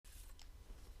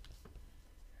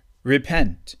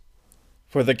Repent,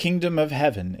 for the kingdom of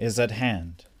heaven is at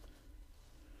hand.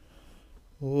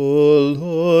 O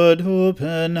Lord,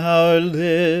 open our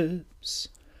lips,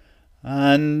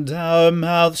 and our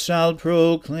mouth shall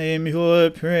proclaim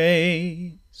your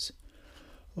praise.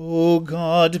 O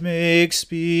God, make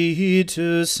speed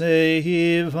to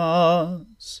save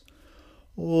us.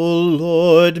 O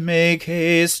Lord, make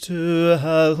haste to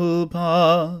help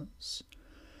us.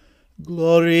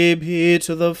 Glory be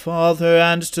to the Father,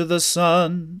 and to the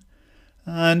Son,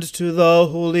 and to the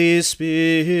Holy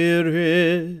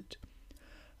Spirit,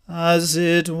 as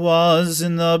it was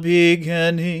in the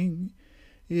beginning,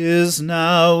 is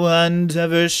now, and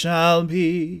ever shall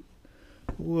be,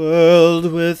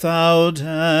 world without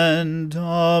end.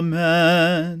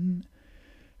 Amen.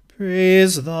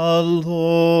 Praise the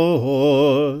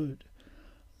Lord.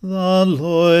 The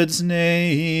Lord's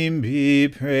name be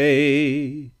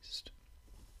praised.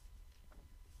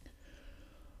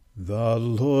 The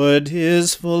Lord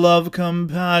is full of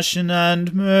compassion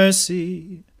and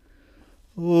mercy.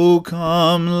 O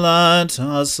come, let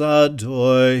us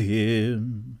adore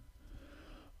him.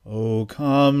 O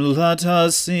come, let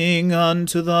us sing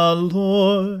unto the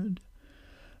Lord.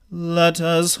 Let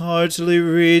us heartily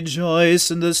rejoice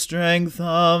in the strength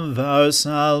of our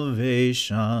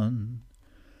salvation.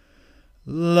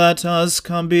 Let us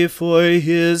come before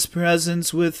his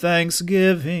presence with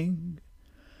thanksgiving,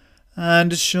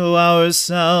 and show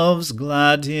ourselves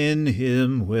glad in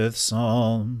him with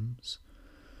psalms.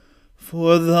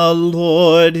 For the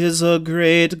Lord is a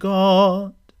great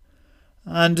God,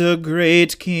 and a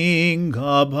great King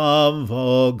above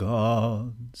all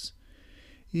gods.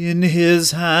 In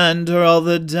his hand are all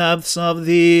the depths of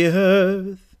the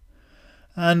earth,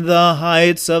 and the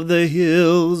heights of the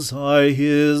hills are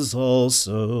his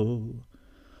also.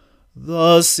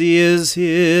 The sea is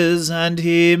his, and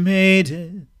he made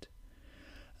it,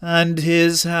 and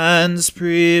his hands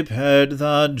prepared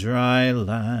the dry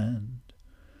land.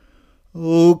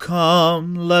 O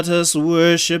come, let us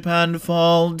worship and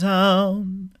fall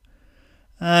down,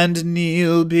 and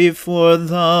kneel before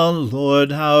the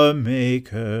Lord our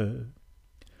Maker.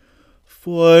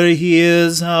 For he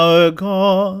is our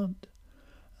God,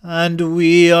 and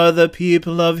we are the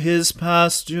people of his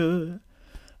pasture,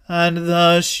 and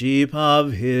the sheep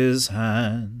of his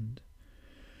hand.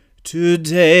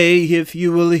 Today, if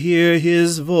you will hear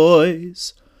his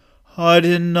voice,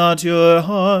 harden not your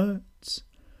hearts,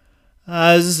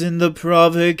 as in the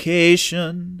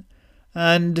provocation,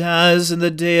 and as in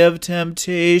the day of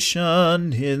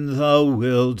temptation in the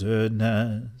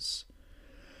wilderness,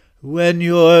 when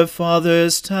your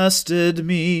fathers tested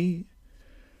me,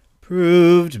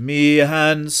 proved me,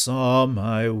 and saw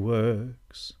my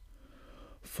works.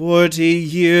 40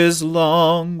 years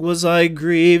long was I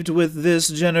grieved with this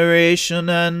generation,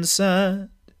 and said,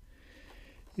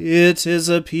 It is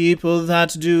a people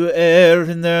that do err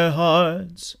in their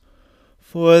hearts,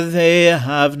 for they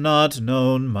have not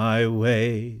known my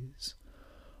ways,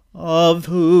 of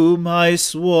whom I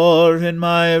swore in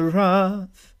my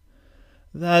wrath,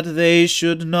 that they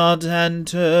should not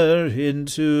enter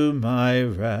into my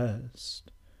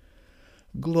rest.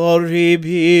 Glory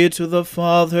be to the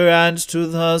Father, and to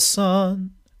the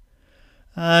Son,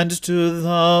 and to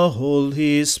the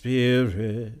Holy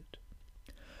Spirit,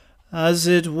 as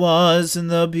it was in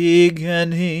the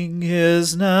beginning,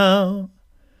 is now,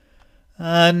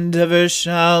 and ever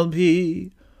shall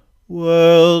be,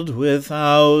 world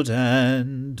without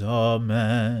end.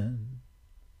 Amen.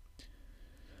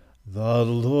 The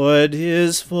Lord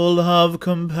is full of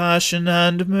compassion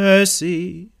and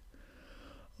mercy.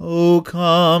 O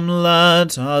come,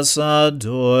 let us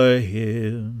adore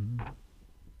him.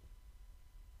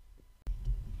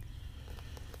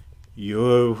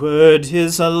 Your word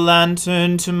is a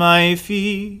lantern to my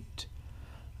feet,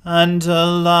 and a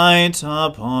light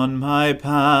upon my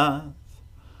path.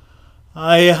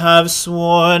 I have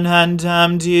sworn and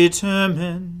am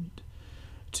determined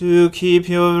to keep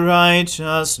your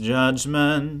righteous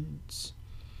judgments.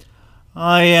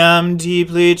 I am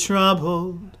deeply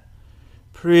troubled.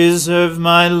 Preserve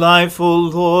my life, O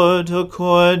Lord,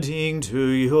 according to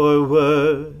your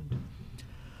word.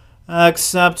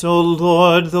 Accept, O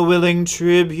Lord, the willing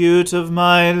tribute of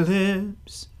my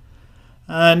lips,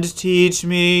 and teach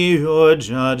me your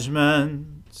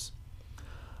judgments.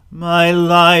 My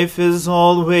life is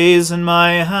always in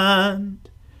my hand,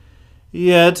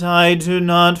 yet I do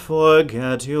not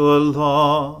forget your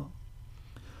law.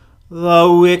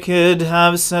 The wicked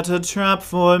have set a trap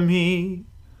for me,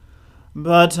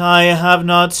 but I have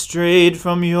not strayed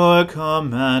from your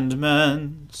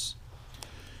commandments.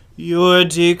 Your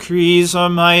decrees are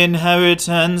my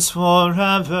inheritance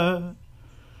forever.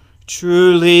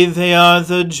 Truly they are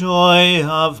the joy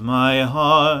of my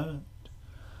heart.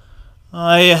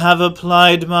 I have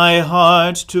applied my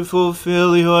heart to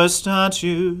fulfill your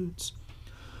statutes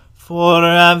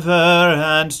forever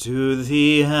and to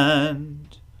the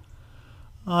end.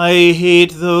 I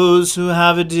hate those who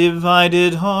have a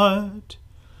divided heart,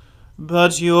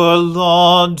 but your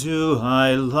law do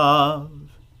I love.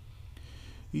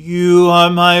 You are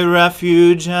my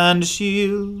refuge and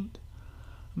shield.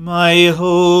 My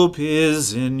hope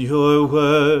is in your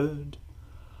word.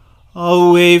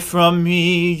 Away from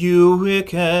me, you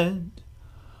wicked.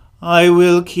 I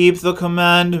will keep the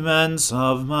commandments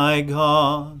of my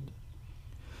God.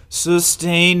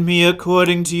 Sustain me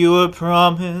according to your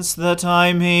promise, that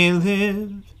I may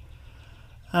live,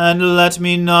 and let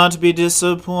me not be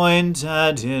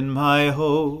disappointed in my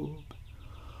hope.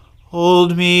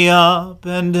 Hold me up,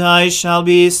 and I shall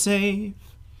be safe,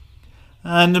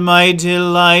 and my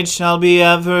delight shall be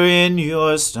ever in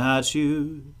your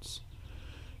statutes.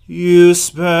 You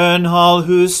spurn all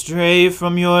who stray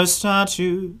from your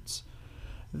statutes.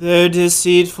 Their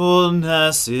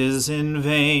deceitfulness is in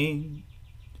vain.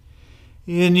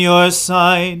 In your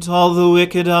sight all the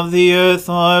wicked of the earth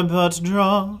are but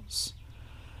dross.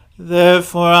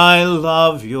 Therefore I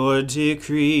love your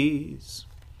decrees.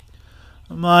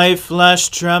 My flesh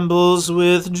trembles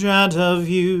with dread of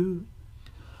you.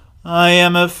 I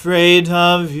am afraid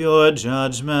of your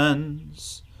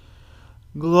judgments.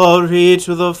 Glory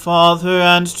to the Father,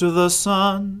 and to the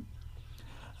Son,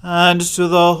 and to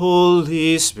the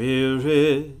Holy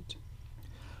Spirit,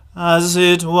 as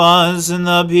it was in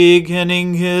the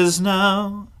beginning, is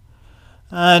now,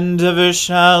 and ever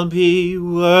shall be,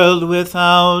 world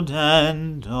without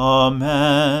end.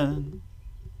 Amen.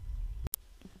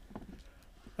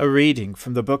 A reading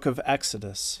from the book of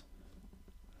Exodus.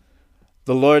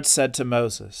 The Lord said to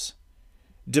Moses,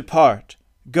 Depart,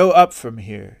 go up from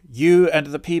here, you and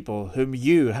the people whom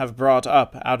you have brought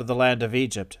up out of the land of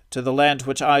Egypt, to the land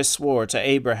which I swore to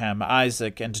Abraham,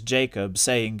 Isaac, and Jacob,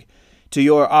 saying, To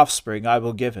your offspring I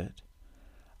will give it.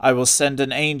 I will send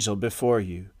an angel before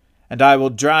you, and I will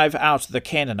drive out the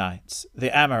Canaanites,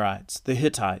 the Amorites, the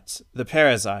Hittites, the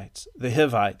Perizzites, the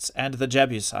Hivites, and the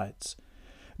Jebusites.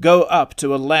 Go up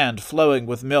to a land flowing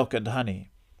with milk and honey.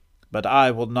 But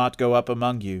I will not go up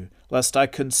among you, lest I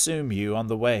consume you on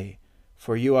the way,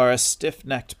 for you are a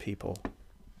stiff-necked people.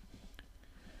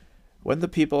 When the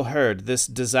people heard this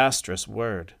disastrous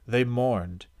word, they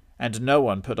mourned, and no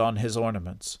one put on his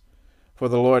ornaments. For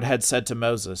the Lord had said to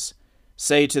Moses,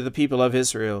 Say to the people of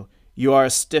Israel, You are a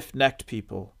stiff-necked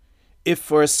people. If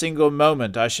for a single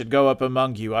moment I should go up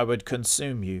among you, I would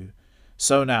consume you.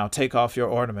 So now take off your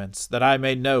ornaments, that I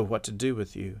may know what to do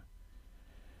with you.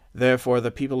 Therefore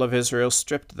the people of Israel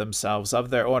stripped themselves of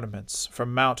their ornaments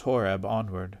from Mount Horeb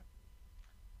onward.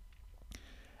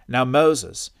 Now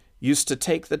Moses used to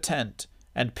take the tent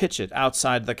and pitch it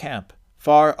outside the camp,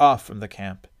 far off from the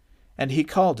camp, and he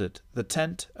called it the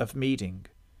tent of meeting.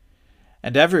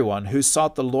 And everyone who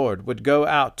sought the Lord would go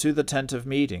out to the tent of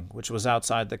meeting, which was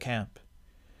outside the camp.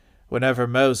 Whenever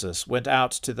Moses went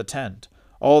out to the tent,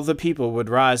 all the people would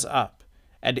rise up,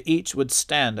 and each would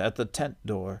stand at the tent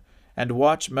door, and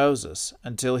watch Moses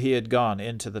until he had gone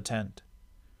into the tent.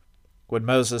 When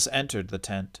Moses entered the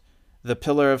tent, the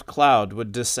pillar of cloud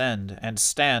would descend and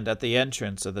stand at the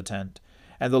entrance of the tent,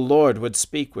 and the Lord would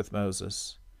speak with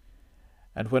Moses.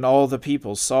 And when all the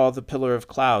people saw the pillar of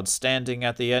cloud standing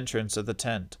at the entrance of the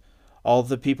tent, all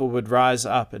the people would rise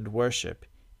up and worship,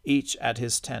 each at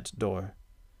his tent door.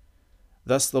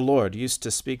 Thus the Lord used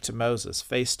to speak to Moses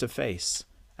face to face,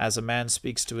 as a man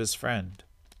speaks to his friend.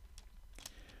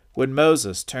 When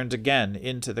Moses turned again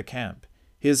into the camp,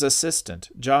 his assistant,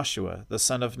 Joshua, the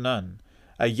son of Nun,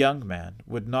 a young man,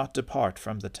 would not depart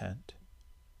from the tent.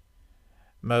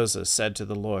 Moses said to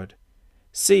the Lord,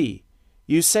 See,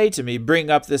 you say to me, Bring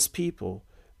up this people,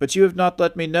 but you have not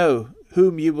let me know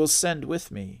whom you will send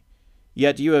with me.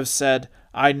 Yet you have said,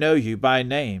 I know you by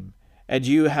name, and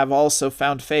you have also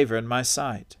found favor in my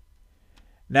sight.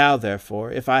 Now,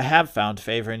 therefore, if I have found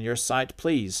favor in your sight,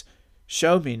 please,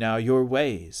 show me now your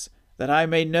ways, that I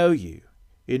may know you,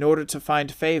 in order to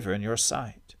find favor in your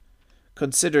sight.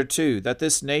 Consider, too, that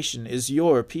this nation is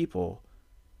your people.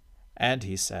 And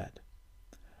he said,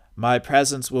 My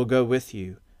presence will go with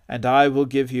you, and I will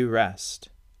give you rest.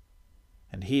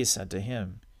 And he said to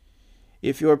him,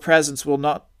 If your presence will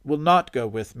not go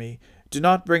with me, do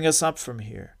not bring us up from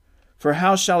here. For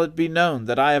how shall it be known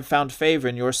that I have found favor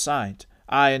in your sight,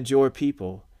 I and your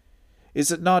people?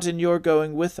 Is it not in your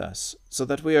going with us, so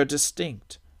that we are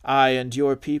distinct, I and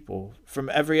your people,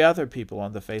 from every other people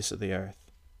on the face of the earth?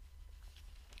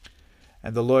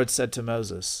 And the Lord said to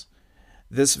Moses,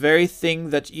 This very thing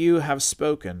that you have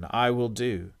spoken I will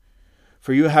do,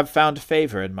 for you have found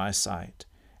favor in my sight,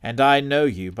 and I know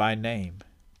you by name."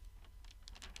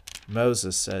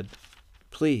 Moses said,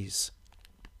 "Please,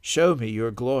 show me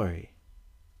your glory."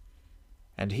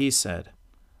 And he said,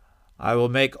 "I will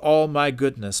make all my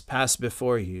goodness pass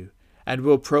before you, and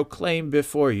will proclaim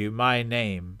before you my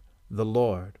name, the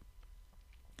Lord.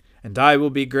 And I will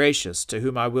be gracious to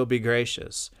whom I will be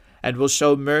gracious, and will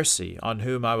show mercy on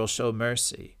whom I will show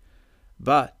mercy.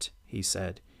 But," he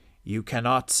said, "you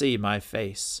cannot see my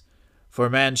face, for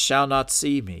man shall not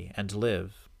see me and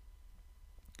live."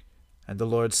 And the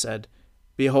Lord said,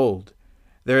 "Behold,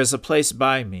 there is a place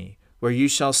by me, where you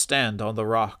shall stand on the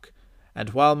rock,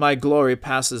 and while my glory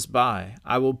passes by,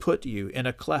 I will put you in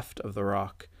a cleft of the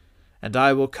rock, and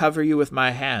I will cover you with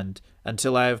my hand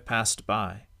until I have passed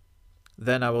by.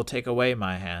 Then I will take away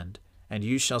my hand, and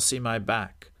you shall see my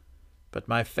back, but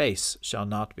my face shall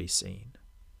not be seen."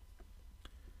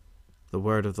 The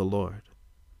word of the Lord.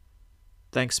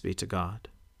 Thanks be to God.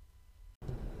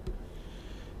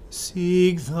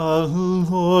 Seek the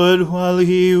Lord while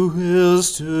he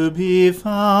wills to be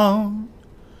found.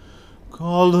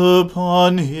 Call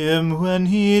upon him when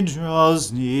he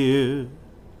draws near.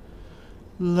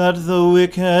 Let the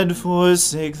wicked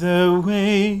forsake their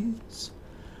ways,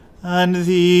 and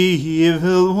the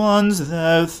evil ones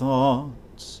their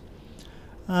thoughts.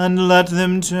 And let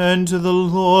them turn to the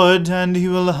Lord, and he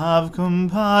will have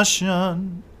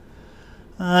compassion,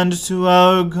 and to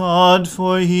our God,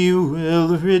 for he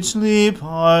will richly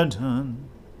pardon.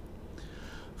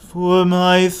 For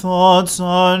my thoughts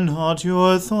are not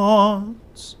your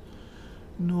thoughts,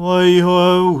 nor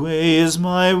your ways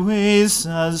my ways,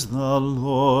 says the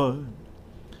Lord.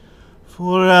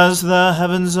 For as the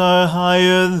heavens are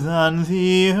higher than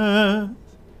the earth,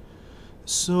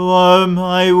 so are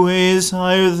my ways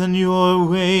higher than your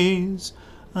ways,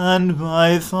 and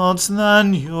my thoughts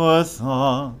than your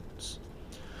thoughts.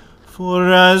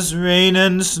 For as rain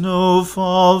and snow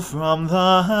fall from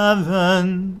the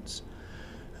heavens,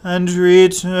 and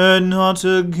return not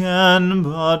again,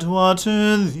 but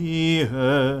water the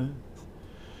earth,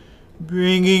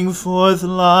 bringing forth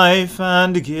life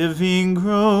and giving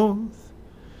growth,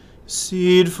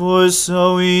 seed for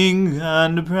sowing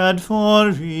and bread for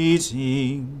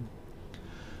eating,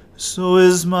 so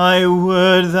is my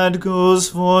word that goes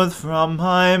forth from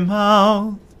my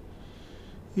mouth.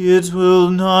 It will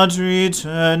not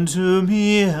return to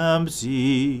me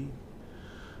empty,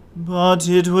 but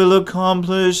it will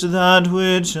accomplish that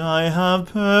which I have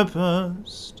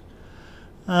purposed,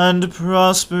 and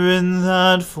prosper in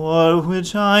that for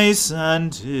which I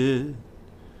sent it.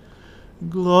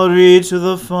 Glory to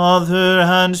the Father,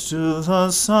 and to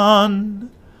the Son,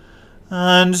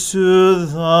 and to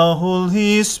the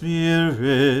Holy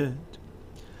Spirit,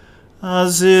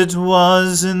 as it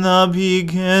was in the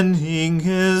beginning,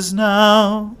 is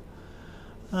now,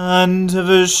 and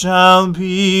ever shall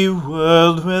be,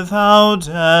 world without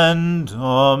end.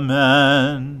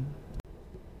 Amen.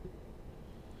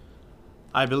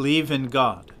 I believe in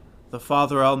God, the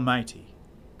Father Almighty,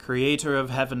 creator of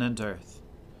heaven and earth.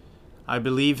 I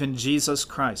believe in Jesus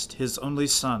Christ, his only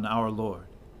Son, our Lord.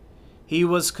 He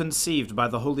was conceived by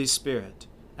the Holy Spirit,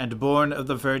 and born of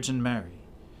the Virgin Mary.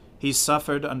 He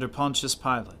suffered under Pontius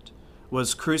Pilate,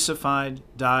 was crucified,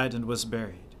 died, and was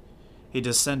buried. He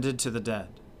descended to the dead.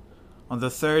 On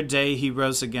the third day he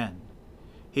rose again.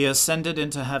 He ascended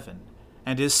into heaven,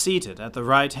 and is seated at the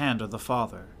right hand of the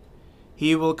Father.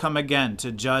 He will come again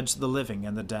to judge the living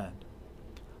and the dead.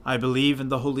 I believe in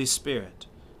the Holy Spirit,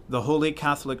 the Holy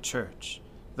Catholic Church,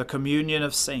 the communion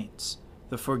of saints,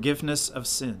 the forgiveness of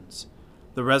sins,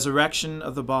 the resurrection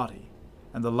of the body,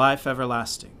 and the life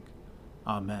everlasting.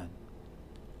 Amen.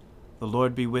 The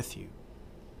Lord be with you.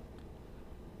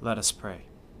 Let us pray.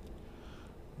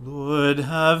 Lord,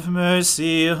 have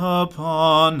mercy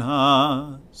upon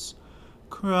us.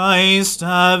 Christ,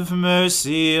 have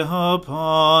mercy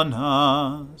upon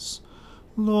us.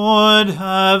 Lord,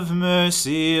 have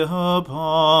mercy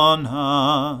upon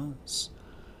us.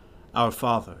 Our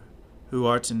Father, who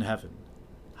art in heaven,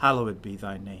 hallowed be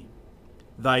thy name.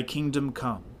 Thy kingdom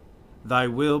come, thy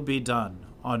will be done,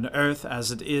 on earth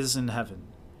as it is in heaven.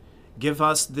 Give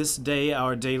us this day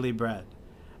our daily bread,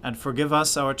 and forgive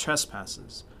us our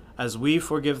trespasses, as we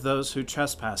forgive those who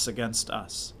trespass against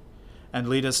us. And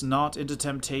lead us not into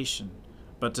temptation,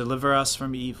 but deliver us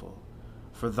from evil.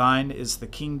 For thine is the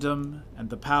kingdom, and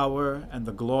the power, and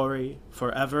the glory,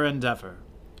 forever and ever.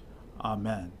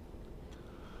 Amen.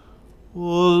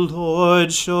 O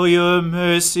Lord, show your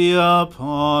mercy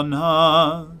upon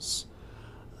us,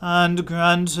 and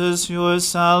grant us your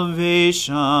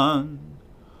salvation.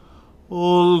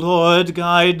 O Lord,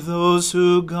 guide those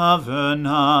who govern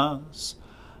us,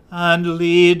 and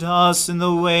lead us in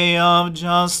the way of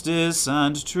justice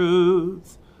and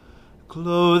truth.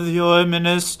 Clothe your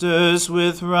ministers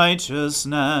with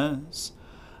righteousness,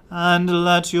 and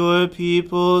let your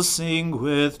people sing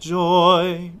with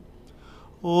joy.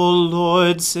 O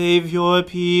Lord, save your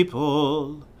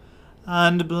people,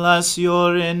 and bless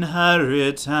your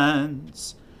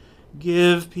inheritance.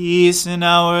 Give peace in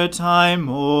our time,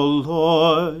 O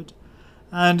Lord,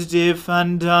 and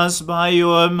defend us by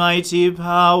your mighty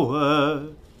power.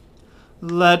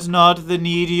 Let not the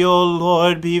needy, O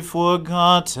Lord, be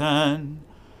forgotten,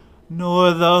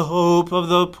 nor the hope of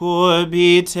the poor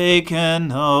be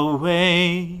taken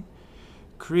away.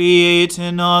 Create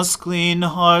in us clean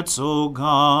hearts, O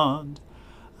God,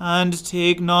 and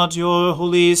take not your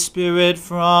Holy Spirit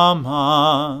from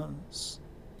us.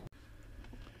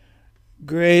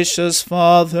 Gracious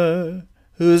Father,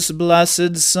 whose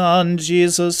blessed Son,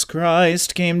 Jesus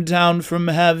Christ, came down from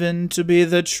heaven to be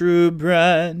the true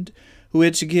bread,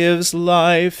 which gives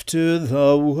life to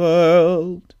the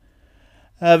world,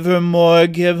 evermore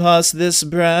give us this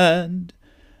bread,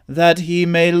 that he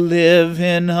may live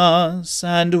in us,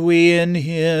 and we in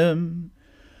him,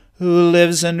 who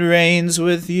lives and reigns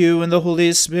with you in the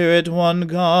Holy Spirit, one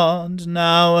God,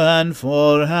 now and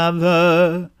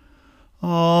forever.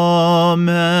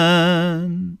 Amen.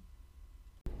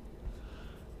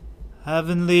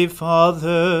 Heavenly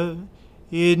Father,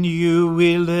 in you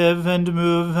we live and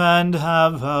move and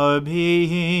have our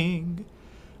being.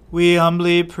 We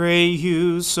humbly pray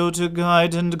you so to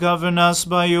guide and govern us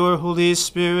by your Holy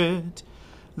Spirit,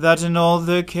 that in all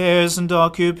the cares and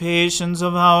occupations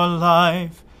of our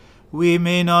life we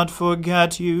may not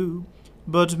forget you,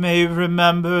 but may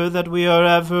remember that we are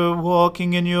ever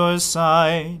walking in your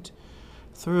sight.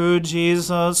 Through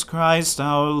Jesus Christ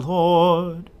our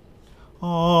Lord.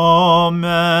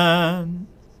 Amen.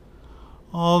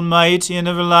 Almighty and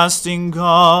everlasting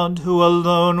God, who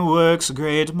alone works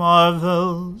great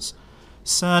marvels,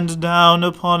 send down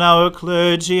upon our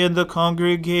clergy and the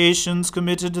congregations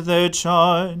committed to their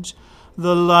charge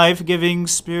the life-giving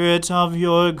Spirit of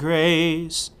your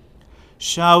grace.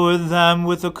 Shower them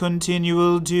with the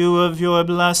continual dew of your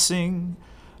blessing,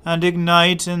 and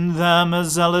ignite in them a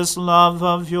zealous love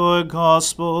of your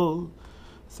gospel.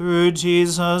 Through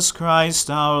Jesus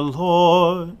Christ our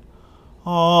Lord.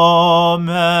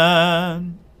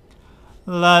 Amen.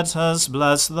 Let us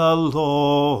bless the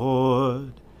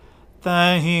Lord.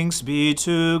 Thanks be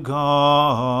to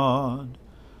God.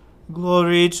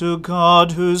 Glory to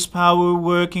God, whose power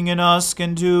working in us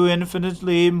can do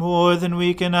infinitely more than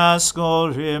we can ask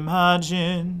or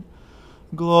imagine.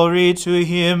 Glory to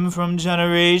him from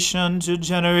generation to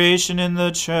generation in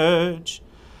the church,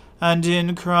 and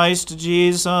in Christ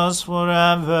Jesus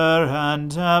forever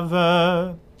and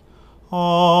ever.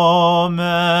 Amen.